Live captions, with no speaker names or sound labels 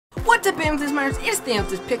What's up, Amethyst Miners? It's the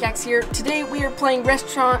Amethyst Pickaxe here. Today we are playing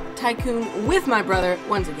Restraunt Tycoon with my brother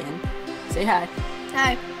once again. Say hi.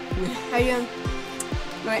 Hi. How you doing?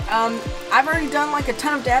 Right, I've already done like a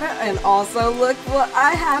ton of data, and also look what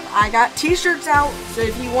I have. I got t-shirts out, so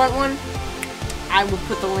if you want one, I will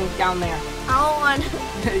put the link down there. I want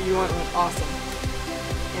one. You want one? Awesome.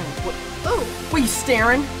 And Oh. what are you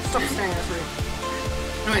staring? Stop staring, that's rude.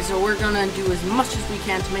 Alright, so we're gonna do as much as we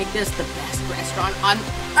can to make this the best restaurant on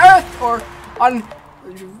Earth, or on...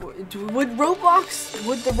 Would the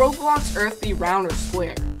Roblox Earth be round or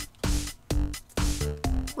square?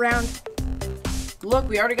 Round. Look,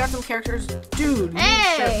 we already got some characters. Dude,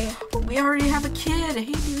 hey! We already have a kid.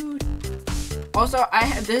 Hey, dude. Also,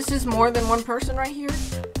 this is more than one person right here.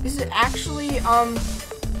 This is actually,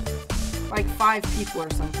 like 5 people or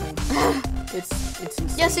something. It's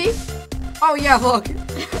insane. Yeah, see? Oh, yeah, look.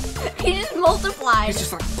 He just multiplied. He's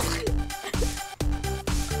just like...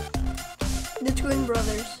 The twin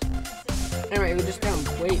brothers. Anyway, we just gotta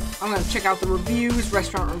wait. I'm gonna check out the reviews,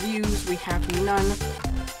 restaurant reviews. We have none.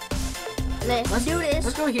 Let's do this.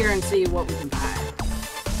 Let's go here and see what we can buy.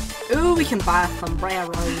 Ooh, we can buy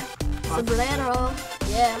sombrero. Sombrero.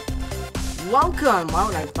 Yeah. Welcome. Why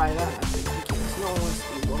would I buy that? That's ridiculous. No one wants to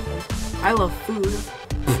be welcome. I love food.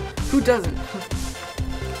 Who doesn't?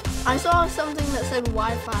 I saw something that said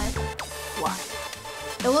Wi-Fi. Why?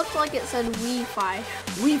 It looked like it said Wi-Fi.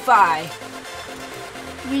 Wi-Fi.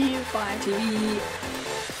 Wi-Fi. TV.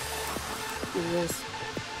 Look at this.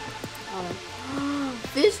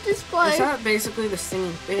 Fish display. Is that basically the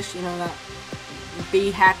singing fish? You know, that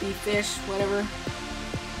be happy fish, whatever.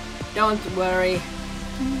 Don't worry.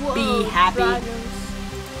 Whoa, be happy. Dragons.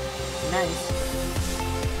 Nice.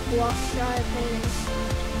 Block sky painting.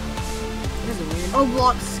 This is weird. Oh,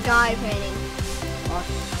 block sky painting. Block.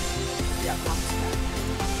 Yeah, block sky.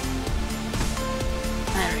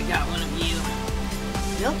 There we got one of you.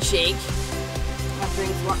 Milkshake. I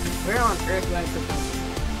think where on earth do I put this?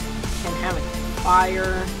 Can have a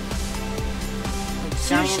fire. Like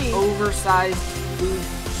giant oversized food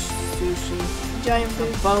sushi. Giant food.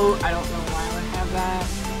 A boat. I don't know why I would have that.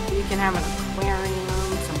 You can have an aquarium,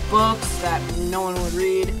 some books that no one would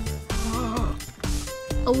read.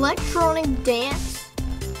 Electronic dance.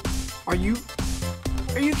 Are you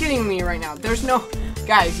kidding me right now? There's no,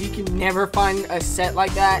 guys, you can never find a set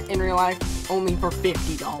like that in real life, only for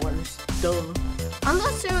 $50. Duh.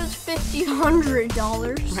 Unless it was $100.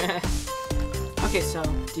 Okay, so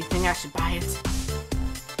do you think I should buy it?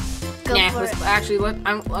 Go nah, for it. actually,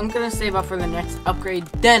 I'm gonna save up for the next upgrade,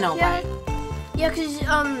 then I'll buy it. Yeah, cause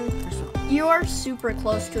you are super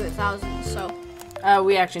close to 1,000, so.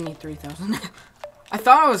 We actually need 3,000. I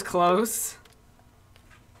thought I was close.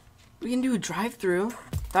 We can do a drive-through.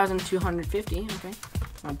 1,250. Okay.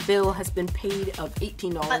 My bill has been paid of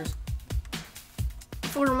 $18.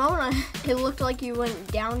 For a moment, it looked like you went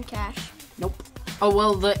down cash. Nope. Oh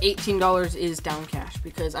well, the $18 is down cash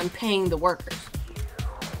because I'm paying the workers.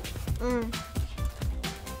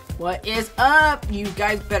 What is up? You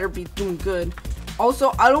guys better be doing good.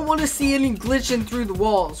 Also, I don't want to see any glitching through the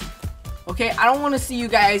walls. Okay, I don't want to see you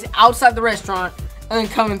guys outside the restaurant and then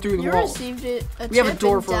coming through the walls. You received it. We have a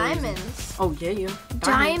door for diamonds. Oh yeah, yeah.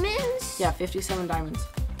 Diamonds? Yeah, 57 diamonds.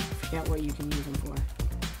 I forget what you can use them for.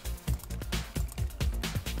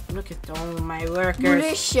 Look at all my workers.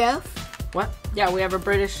 British chef. What? Yeah, we have a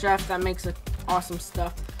British chef that makes awesome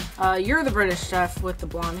stuff. You're the British chef with the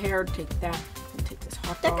blonde hair. Take that and take this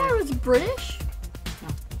hot dog. That guy was British? No.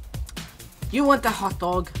 You want the hot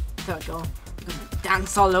dog? There we go. I'm gonna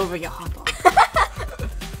dance all over your hot dog.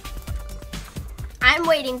 I'm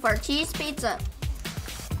waiting for cheese pizza.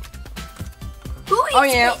 Who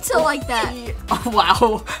eats pizza like that? Oh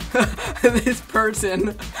wow. This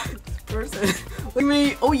person. Look at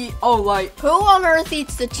me. Oh yeah. Oh like. Who on earth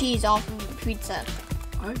eats the cheese off of the pizza?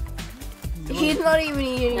 He's not even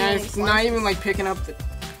eating Yeah, any it's slices. not even like picking up the.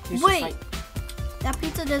 Wait. Like, that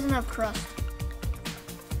pizza doesn't have crust.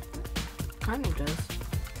 kind of does.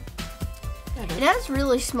 Yeah, It has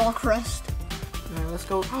really small crust. Alright, let's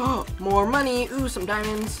go. More money. Ooh, some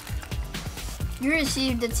diamonds. You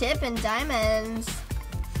received a tip in diamonds.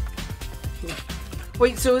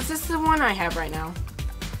 Wait, so is this the one I have right now?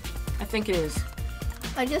 I think it is.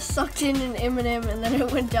 I just sucked in an M&M and then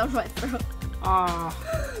it went down my throat. Aw.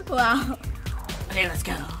 Wow. Okay, let's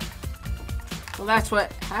go. Well, that's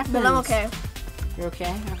what happens. But I'm okay. You're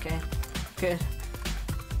okay? Okay. Good.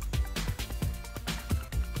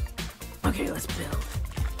 Okay, let's build.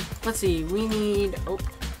 Let's see. We need... Oh.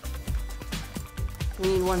 We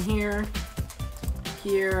need one here.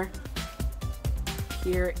 Here.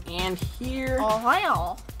 Here. And here. Oh, hi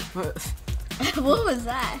all. What was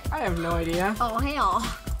that? I have no idea. Oh, hell.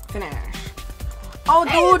 Finish. Oh,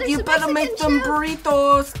 Hey, dude, you better make them chef.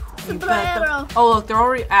 burritos. You better. Oh, look, they're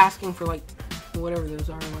already asking for, like, whatever those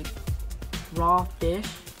are, like, raw fish.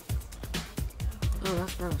 Oh,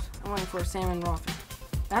 that's gross. I'm waiting for a salmon raw fish.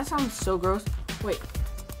 That sounds so gross. Wait.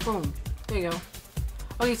 Boom. There you go.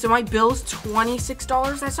 Okay, so my bill's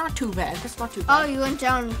 $26. That's not too bad. That's not too bad. Oh, you went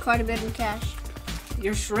down quite a bit in cash.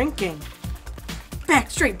 You're shrinking.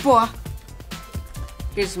 Back straight, boy.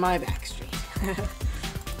 Here's my back straight.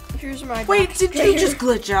 Here's my Wait, back did you straight. just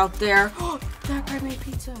glitch out there? That guy made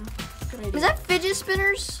pizza. Good idea. Was that fidget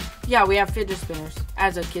spinners? Yeah, we have fidget spinners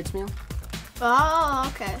as a kid's meal.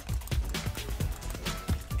 Oh, okay.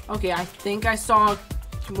 Okay, I think I saw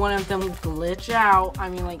one of them glitch out. I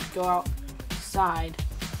mean, like, go outside.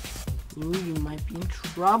 Ooh, you might be in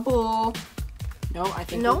trouble. No, I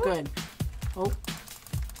think we're good. Oh.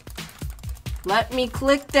 Let me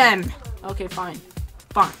click them. Okay, fine.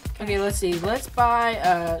 Fine. Okay, let's see. Let's buy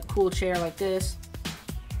a cool chair like this.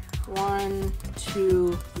 1,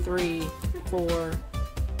 2, 3, 4.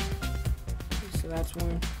 So that's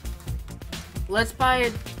one. Let's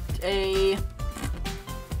buy a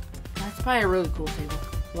really cool table.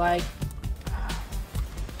 Like,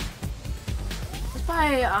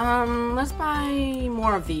 let's buy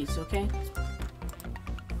more of these, okay?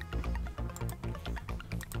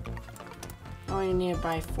 Oh, I need to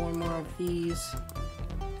buy 4 more of these.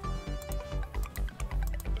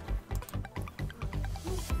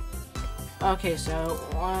 Okay, so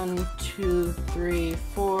 1, 2, 3,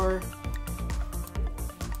 4.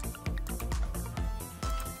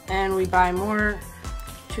 And we buy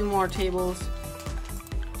 2 more tables.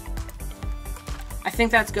 I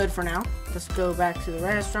think that's good for now. Let's go back to the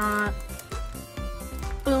restaurant.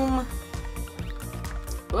 Boom.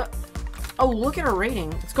 What? Oh, look at our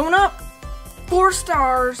rating. It's going up. 4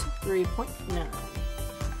 stars. 3.9.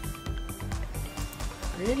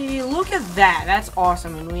 Pretty. Look at that. That's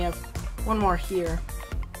awesome. And we have one more here.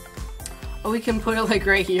 Oh, we can put it like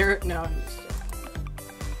right here. No.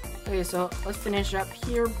 Okay, so let's finish up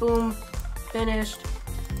here. Boom. Finished.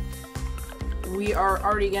 We are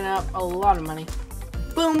already getting up a lot of money.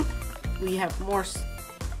 Boom. We have more.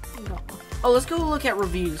 Oh, let's go look at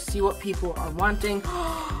reviews. See what people are wanting.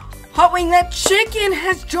 Hot Wing That Chicken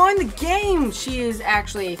has joined the game. She is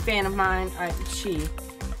actually a fan of mine. I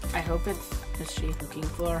hope it's she looking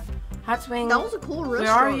for Hot Wing. That was a cool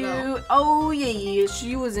restaurant. Where are you? Though. Oh yeah,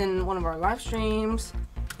 she was in one of our live streams.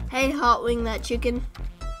 Hey, Hot Wing That Chicken.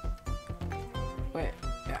 Wait,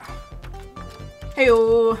 yeah. Hey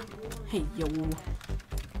yo. Hey yo.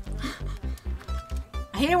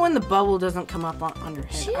 I hate it when the bubble doesn't come up on your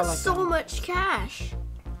head. She has so much cash.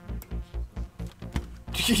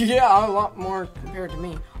 Yeah, a lot more compared to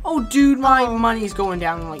me. Oh, dude, my money's going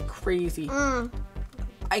down like crazy.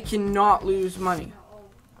 I cannot lose money.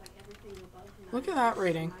 Look at that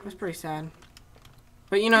rating. That's pretty sad.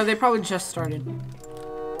 But, you know, they probably just started.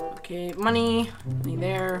 Okay, money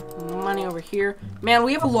there. Money over here. Man,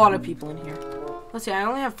 we have a lot of people in here. Let's see, I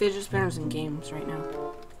only have fidget spinners and games right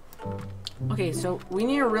now. Okay, so we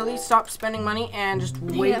need to really stop spending money and just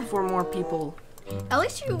wait for more people. At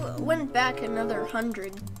least you went back another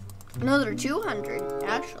 100. Another 200,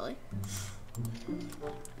 actually.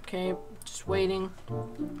 Okay, just waiting.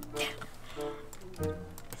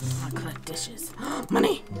 I collect dishes.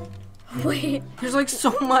 Money! Wait. There's like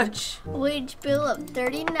so much. Wage bill up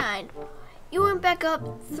 39. You went back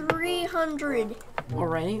up 300.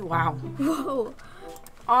 Already? Wow. Whoa.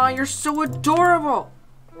 Aw, you're so adorable.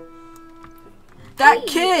 That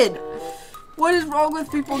kid! What is wrong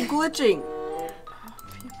with people glitching?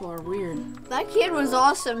 People are weird. That kid was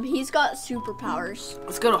awesome. He's got superpowers.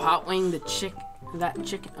 Let's go to Hot Wing that chicken.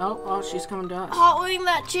 Oh, she's coming to us. Hot Wing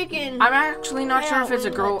That Chicken. I'm actually not sure if it's a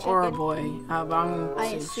girl or a boy. But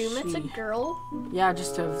I assume it's a girl. Yeah,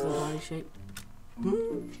 just of the body shape.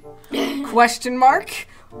 Question mark?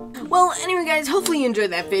 Well, anyway guys, hopefully you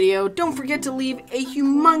enjoyed that video. Don't forget to leave a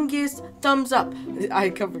humongous thumbs up. I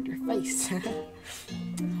covered your face.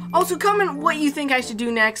 Also, comment what you think I should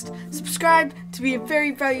do next. Subscribe to be a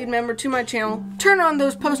very valued member to my channel. Turn on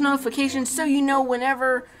those post notifications so you know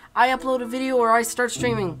whenever I upload a video or I start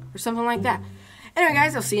streaming or something like that. Anyway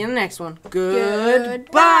guys, I'll see you in the next one.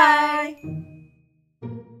 Goodbye.